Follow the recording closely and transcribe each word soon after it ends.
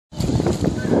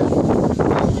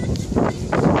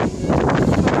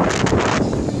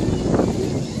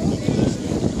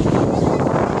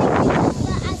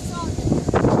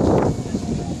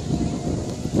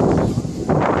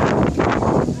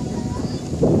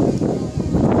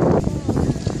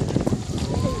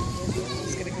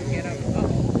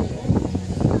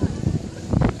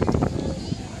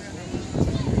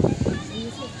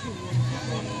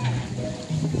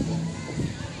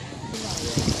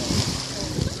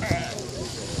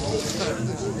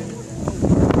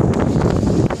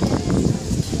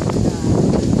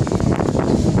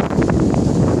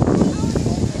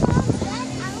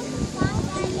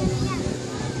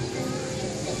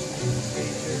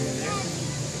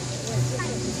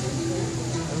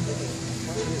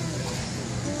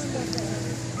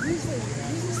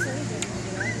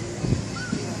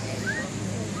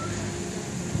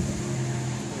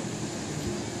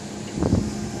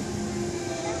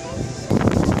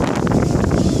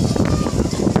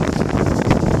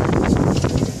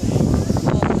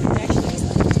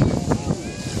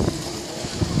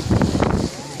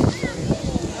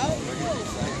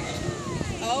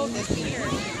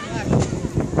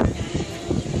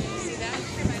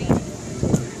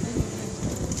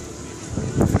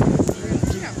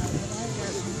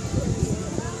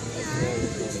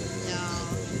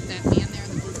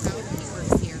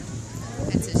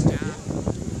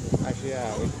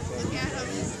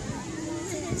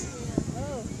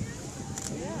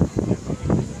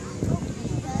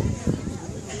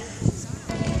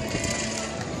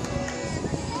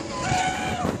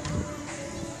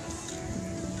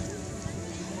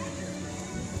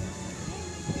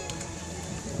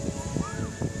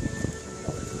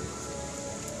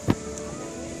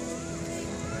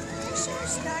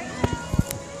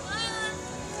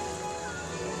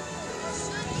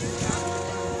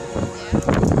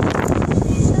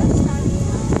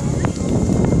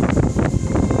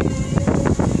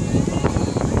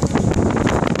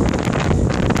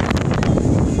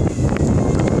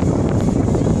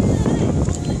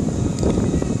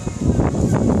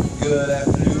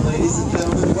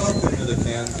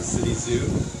Kansas City Zoo,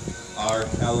 our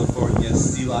California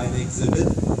Sea Lion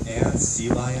exhibit, and Sea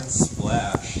Lion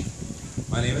Splash.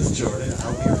 My name is Jordan, and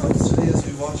I'll be your host today as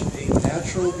we watch a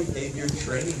natural behavior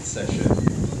training session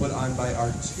put on by our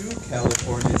two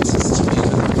California fish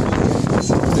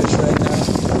right now.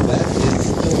 That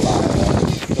is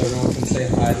Delilah. So everyone can say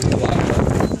hi to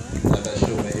Delilah. I bet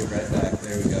she'll wave right back.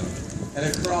 There we go.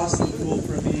 And across the pool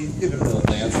from me, give it a little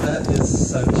dance. That is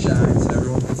Sunshine. So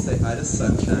everyone can say hi to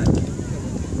Sunshine.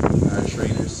 Our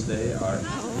trainers today are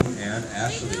and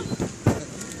Ashley.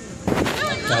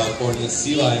 California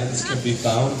sea lions can be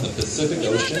found in the Pacific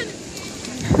Ocean,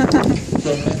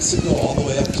 from Mexico all the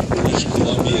way up to British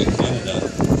Columbia, Canada.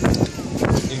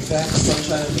 In fact,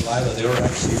 Sunshine and Delilah, they were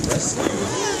actually rescued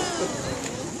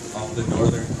off the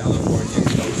northern California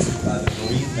coast by the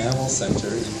Marine Mammal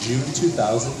Center in June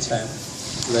 2010.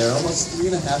 So they are almost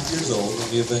 3.5 years old,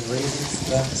 and we have been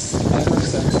raising them ever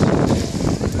since that day.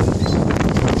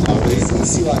 Now, raising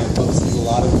sea lion pups is a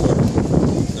lot of work.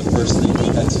 The first thing we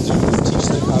had to do was teach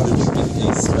them how to drink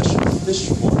a special fish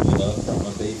formula from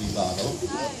a baby bottle.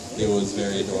 It was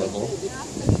very adorable.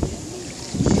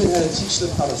 We even had to teach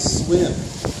them how to swim.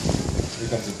 Here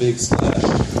comes a big splash.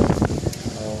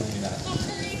 Oh, maybe not.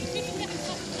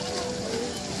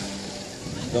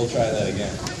 They'll try that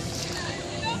again.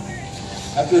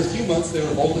 After a few months, they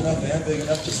were old enough and big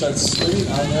enough to start swimming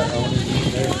on their own and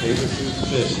eating their favorite food,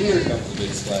 fish. Here comes the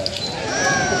big splash.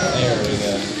 There we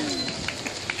go.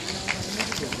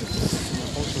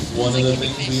 One of the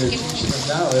things we are teaching them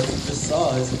now, as you just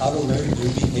saw, is how to learn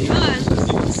new behaviors. As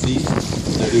you can see,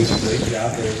 they're doing a great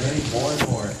job. They're learning more and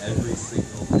more every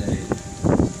single day.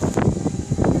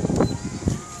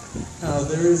 Now,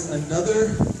 there is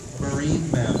another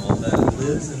marine mammal that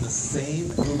lives in the same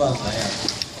group on land.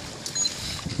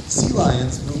 Sea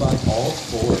lions move on all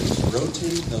fours,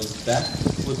 rotating those back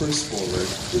flippers forward,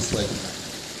 just like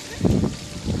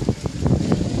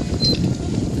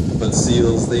but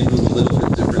seals, they move a little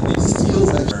bit differently. Seals,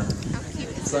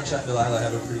 Sunshine and Delilah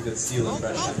have a pretty good seal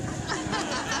impression.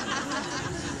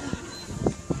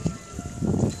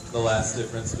 The last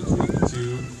difference between the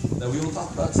two that we will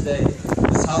talk about today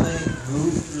is how they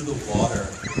move through the water.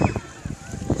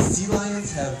 Sea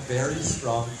lions have very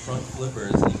strong front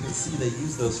flippers, and you can see they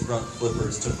use those front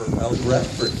flippers to propel breath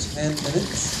for 10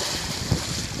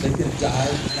 minutes. They can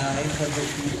dive 900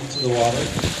 feet into the water.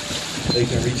 They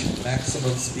can reach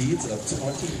maximum speeds of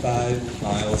 25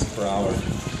 miles per hour.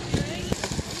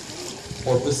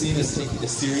 Porpoising is taking a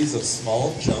series of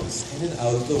small jumps in and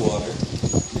out of the water.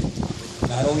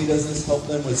 Not only does this help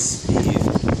them with speed,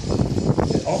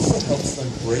 it also helps them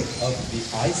break up the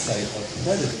eyesight of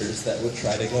predators that would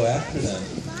try to go after them.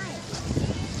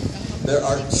 There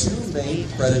are two main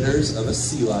predators of a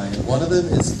sea lion. One of them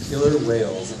is killer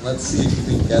whales, and let's see if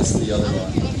you can guess the other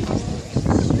one.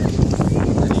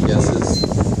 Any guesses?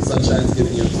 Sunshine's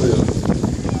giving you a clue.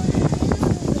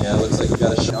 Yeah, it looks like we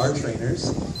got to show our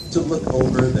trainers to look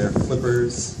over their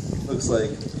flippers. Looks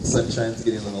like Sunshine's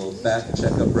getting a little back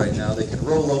checkup right now. They can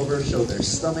roll over, show their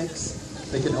stomachs.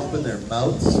 They can open their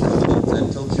mouths for a little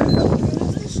dental checkup.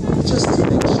 Just to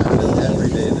make sure that every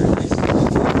day they're nice and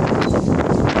healthy.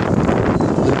 The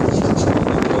behavior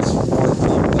training goes for more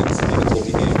complex medical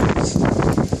behaviors.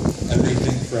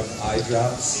 Everything from eye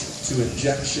drops to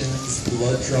injections,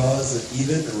 blood draws, and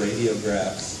even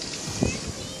radiographs.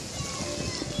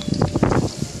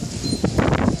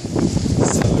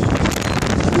 So,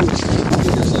 how do we train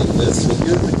behaviors like this? Well,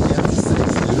 here at the Kansas City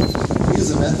Zoo, we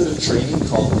use a method of training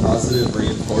called positive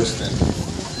reinforcement.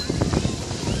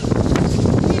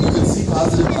 You can see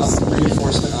positive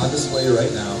reinforcement on display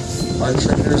right now. Our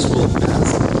trainers will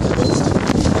ask those to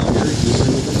behavior,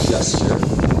 usually with a gesture.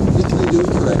 If they do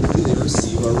it correctly, they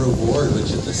receive a reward,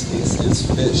 which in this case is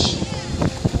fish.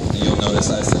 And you'll notice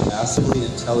I said massively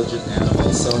intelligent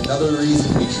animals. So another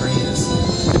reason we train is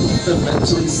to keep them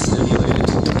mentally stimulated,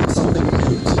 to give them something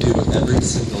new to do every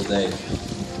single day.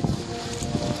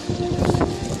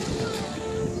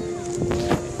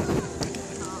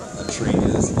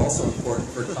 Training is also important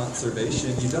for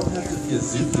conservation. You don't have to be a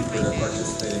zookeeper to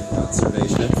participate in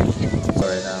conservation.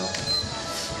 Right now.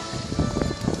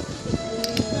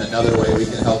 And another way we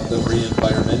can help the marine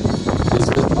environment is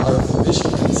with our fish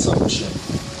consumption.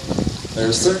 There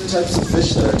are certain types of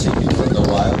fish that are taken from the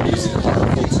wild using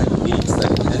harmful techniques that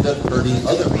can end up hurting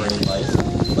other marine life,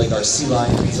 like our sea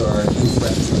lions or our new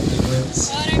friends the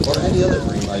penguins, or any other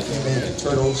marine life, you name it,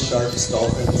 turtles, sharks,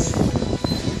 dolphins.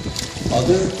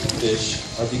 Other fish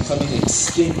are becoming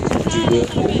extinct due to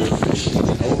overfishing.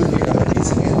 And over here on the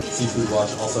Easy Hand, Seafood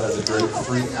Watch also has a great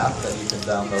free app that you can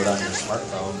download on your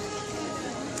smartphone.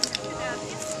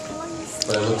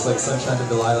 But it looks like Sunshine and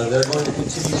Delilah, they're going to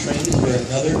continue training for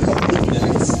another couple of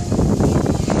minutes.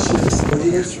 Cheers for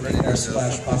years for making our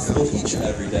splash possible each and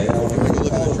every day. I want to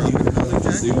thank all of you for coming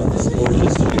to Zoo on this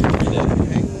gorgeous January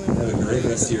day. Have a great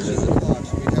rest of your visit.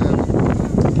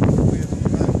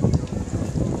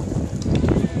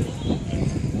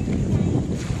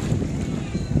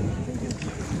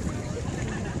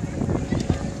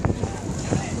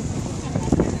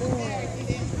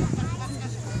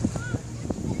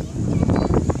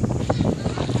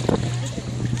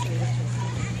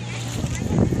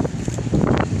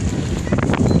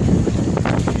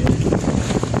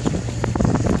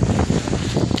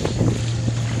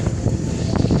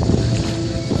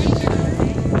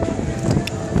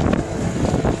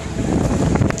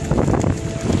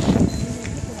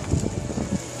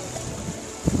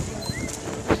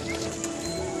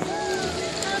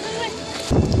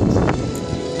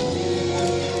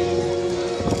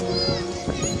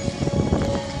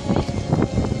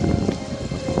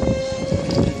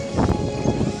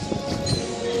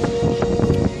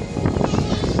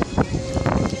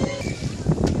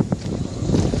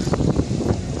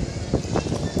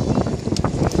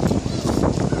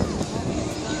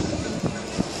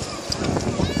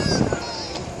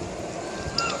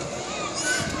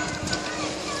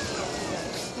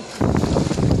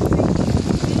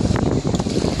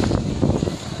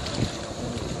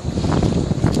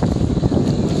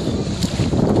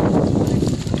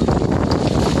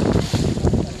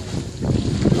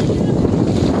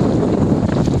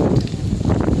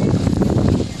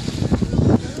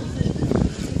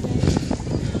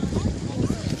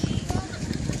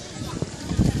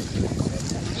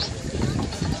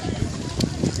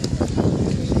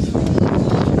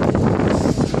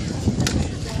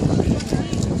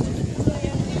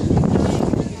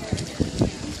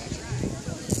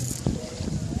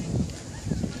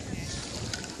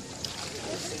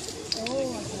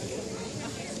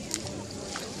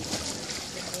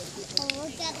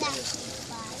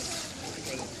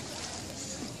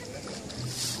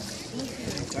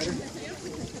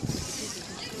 Better?